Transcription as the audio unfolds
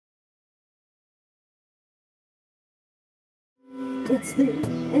It's the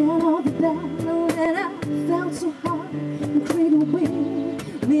end of the battle and I felt so hard and cradle wing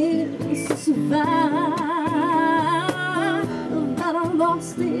made us to survive. But I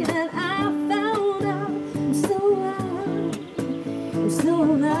lost it and I found out I'm still alive. I'm still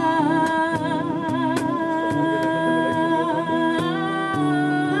alive.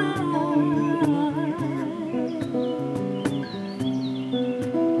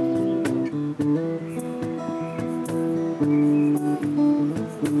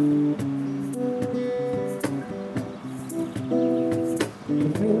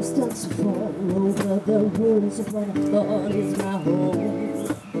 Rain starts to fall over the ruins of what I thought is my home.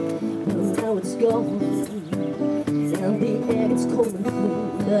 But now it's gone, and the air is cold and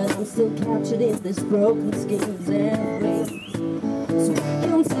clean, but I'm still captured in this broken schemes and dreams. So I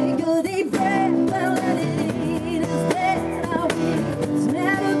can take a deep breath and let it in. It's there now, it's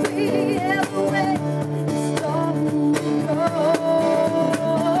never be ever way to stop and go.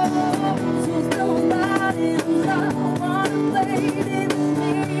 So nobody knows I wanna play it.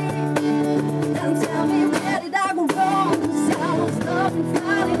 And tell me where did I go wrong? 'Cause I was loving,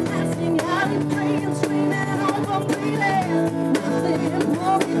 fighting, asking, hiding, praying, screaming, all completing. Nothing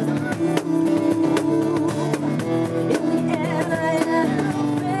pulled me through. In the end, I had to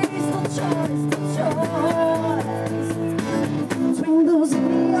face the choice between losing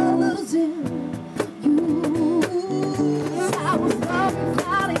me or losing you. 'Cause I was loving,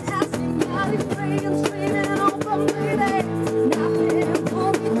 fighting, asking, hiding, praying, screaming, all completing. Nothing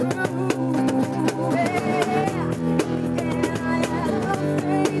pulled me through.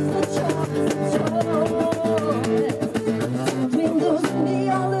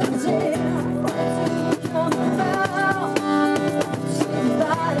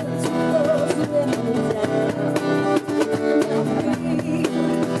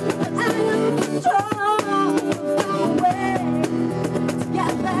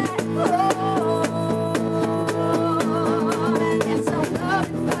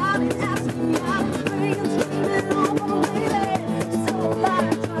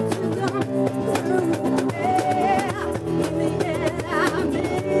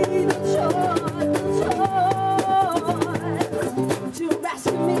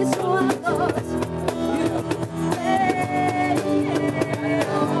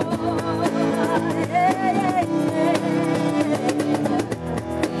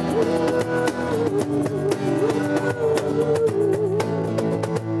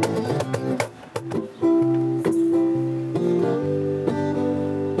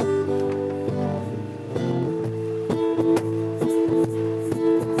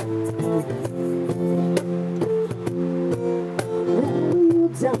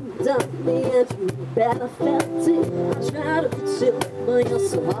 Done me and you better felt it. I try to fix it, but you're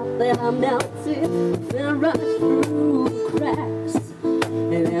so hot that I melted. Then rush through the cracks,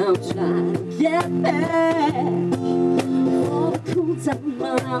 and I'm trying to get back. All the cool time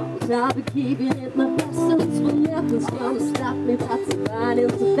around, I'll be keeping it my essence, but nothing's gonna stop me but divine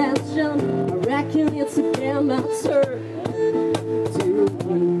intervention. I reckon it's again my turn to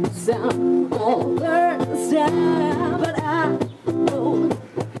sound all the time, but I know.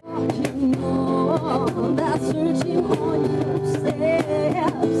 That's searching on your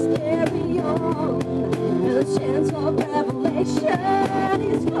steps, carry on. The chance of revelation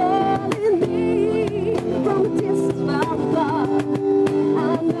is calling me from a distance far above. I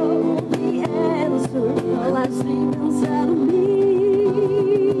know the answer, while I sleep inside of me.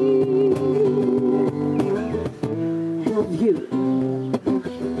 Have you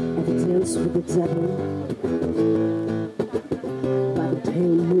ever danced with the devil by the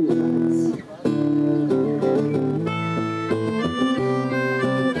pale moonlight?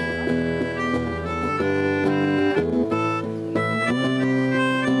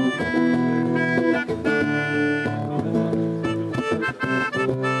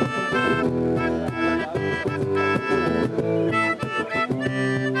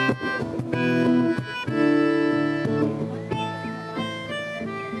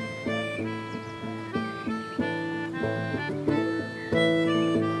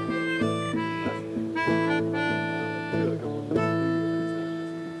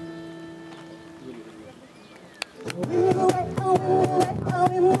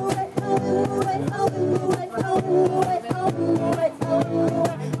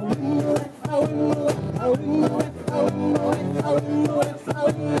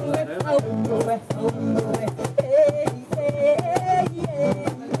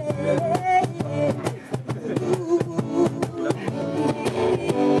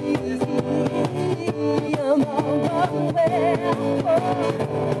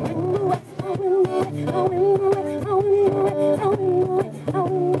 Oh,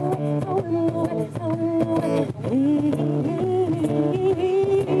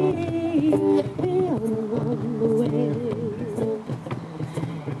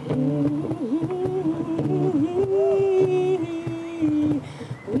 We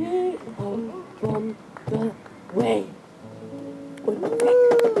are from the way.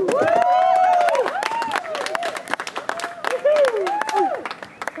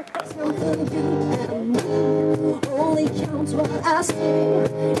 Only counts what I see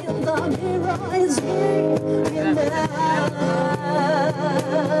in the mirror is me. Remember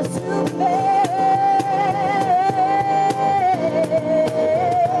to me.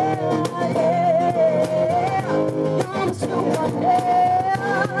 You're the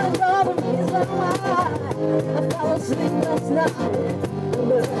superman. You're the reason why I fell asleep last night.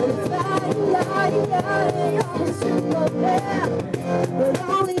 You're the superman. But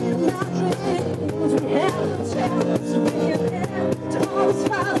only in my dreams we have a chance to be in, to always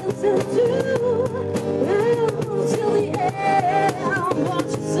violence and do till the end. What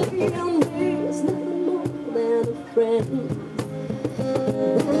you see in me is nothing more than a friend.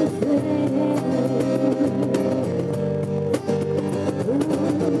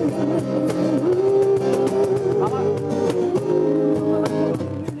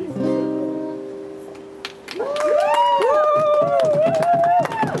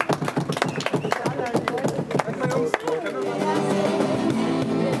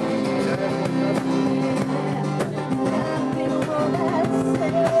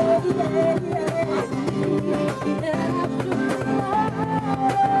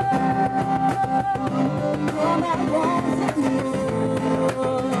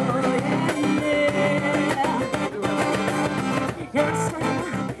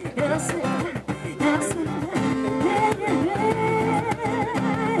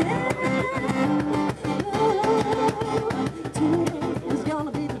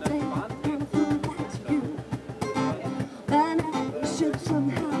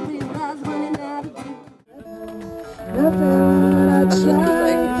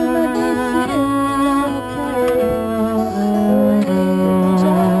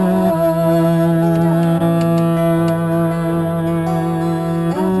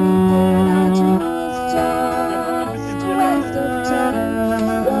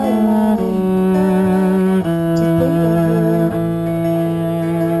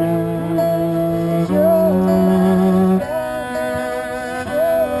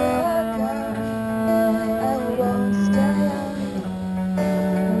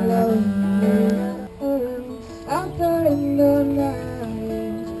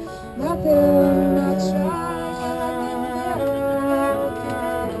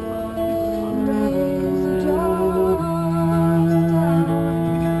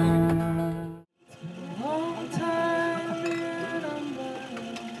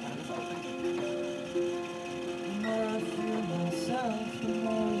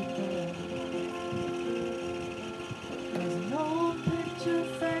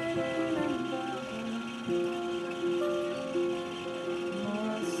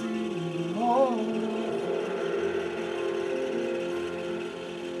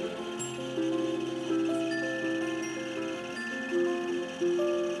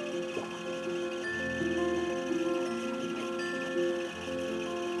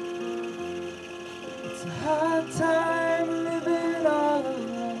 It's a hard time living all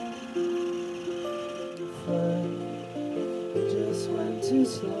alone. Fun just went too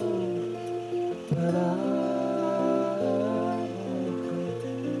slow, but I'm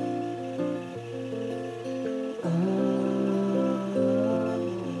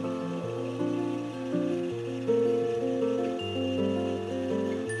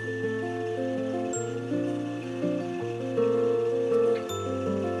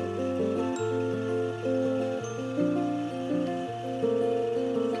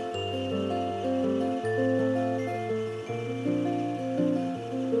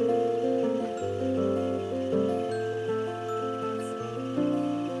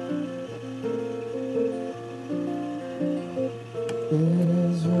it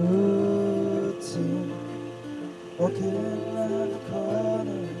is routine, walking around the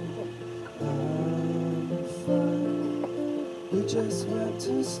corner. I'm fine, we just went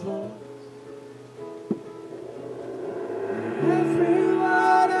too slow.